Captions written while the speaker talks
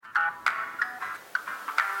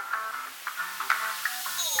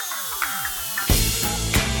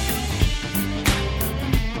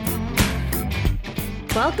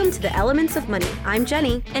Welcome to the Elements of Money. I'm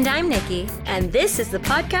Jenny. And I'm Nikki. And this is the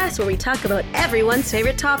podcast where we talk about everyone's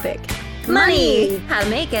favorite topic. Money! How to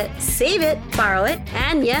make it, Save it. borrow it,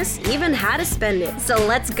 And yes, even how to spend it. so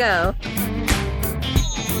let's go.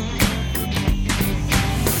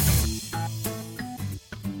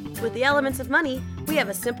 With the Elements of Money, we have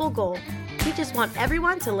a simple goal. We just want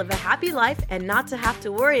everyone to live a happy life and not to have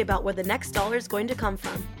to worry about where the next dollar is going to come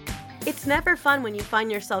from. It's never fun when you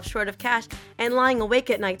find yourself short of cash and lying awake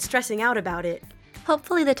at night stressing out about it.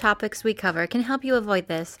 Hopefully the topics we cover can help you avoid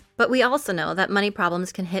this, but we also know that money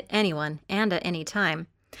problems can hit anyone and at any time.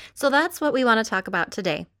 So that's what we want to talk about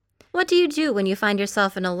today. What do you do when you find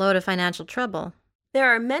yourself in a load of financial trouble? There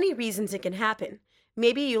are many reasons it can happen.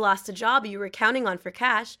 Maybe you lost a job you were counting on for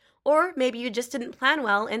cash, or maybe you just didn't plan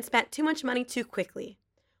well and spent too much money too quickly.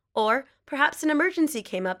 Or perhaps an emergency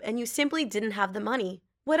came up and you simply didn't have the money.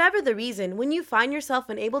 Whatever the reason, when you find yourself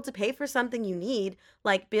unable to pay for something you need,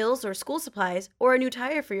 like bills or school supplies or a new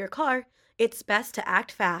tire for your car, it's best to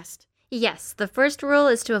act fast. Yes, the first rule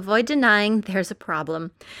is to avoid denying there's a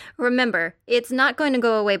problem. Remember, it's not going to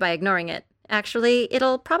go away by ignoring it. Actually,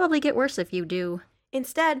 it'll probably get worse if you do.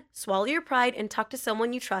 Instead, swallow your pride and talk to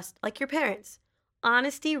someone you trust, like your parents.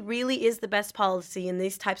 Honesty really is the best policy in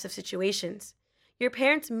these types of situations. Your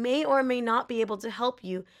parents may or may not be able to help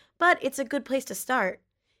you, but it's a good place to start.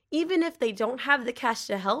 Even if they don't have the cash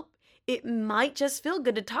to help, it might just feel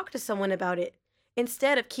good to talk to someone about it,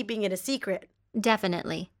 instead of keeping it a secret.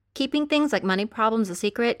 Definitely. Keeping things like money problems a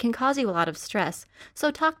secret can cause you a lot of stress,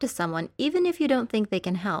 so talk to someone even if you don't think they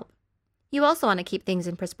can help. You also want to keep things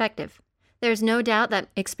in perspective. There's no doubt that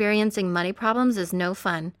experiencing money problems is no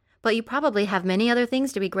fun, but you probably have many other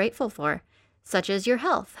things to be grateful for, such as your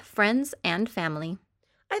health, friends, and family.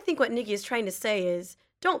 I think what Nikki is trying to say is,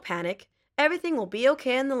 don't panic. Everything will be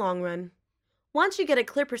okay in the long run. Once you get a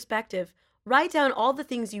clear perspective, write down all the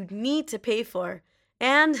things you need to pay for.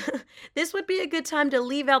 And this would be a good time to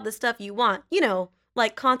leave out the stuff you want,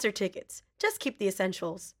 like concert tickets. Just keep the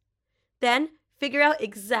essentials. Then, figure out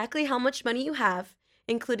exactly how much money you have,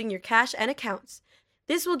 including your cash and accounts.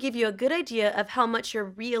 This will give you a good idea of how much you're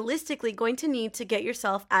realistically going to need to get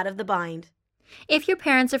yourself out of the bind. If your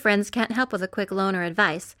parents or friends can't help with a quick loan or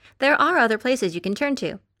advice, there are other places you can turn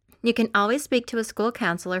to. You can always speak to a school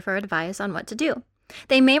counselor for advice on what to do.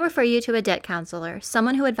 They may refer you to a debt counselor,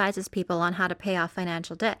 someone who advises people on how to pay off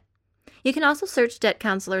financial debt. You can also search debt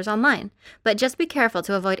counselors online, but just be careful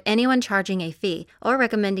to avoid anyone charging a fee or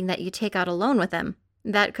recommending that you take out a loan with them.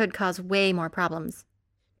 That could cause way more problems.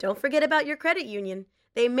 Don't forget about your credit union.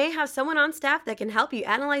 They may have someone on staff that can help you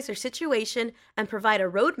analyze your situation and provide a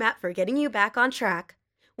roadmap for getting you back on track.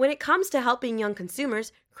 When it comes to helping young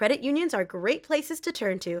consumers, credit unions are great places to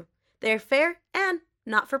turn to. They're fair and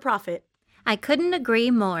not for profit. I couldn't agree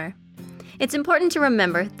more. It's important to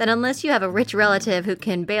remember that unless you have a rich relative who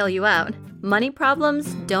can bail you out, money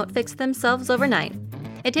problems don't fix themselves overnight.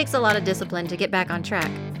 It takes a lot of discipline to get back on track.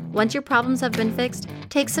 Once your problems have been fixed,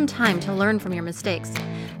 take some time to learn from your mistakes.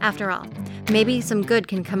 After all, maybe some good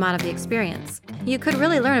can come out of the experience. You could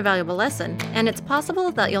really learn a valuable lesson, and it's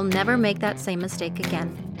possible that you'll never make that same mistake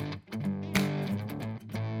again.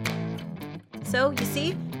 So, you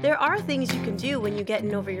see, there are things you can do when you get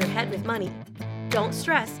in over your head with money. Don't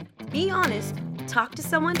stress, be honest, talk to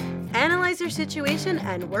someone, analyze your situation,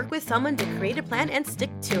 and work with someone to create a plan and stick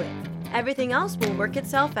to it. Everything else will work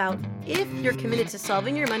itself out if you're committed to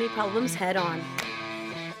solving your money problems head on.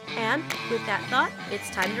 And with that thought, it's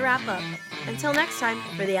time to wrap up. Until next time,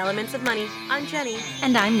 for the Elements of Money, I'm Jenny.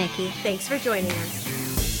 And I'm Nikki. Thanks for joining us.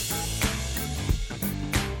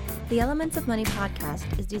 The Elements of Money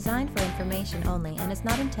podcast is designed for information only and is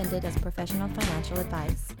not intended as professional financial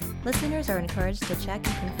advice. Listeners are encouraged to check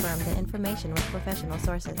and confirm the information with professional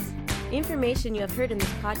sources. Information you have heard in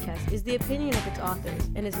this podcast is the opinion of its authors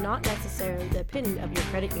and is not necessarily the opinion of your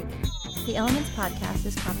credit union. The Elements podcast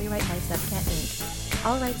is copyright by Subcat Inc.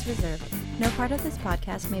 All rights reserved. No part of this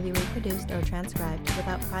podcast may be reproduced or transcribed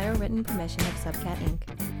without prior written permission of Subcat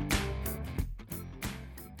Inc.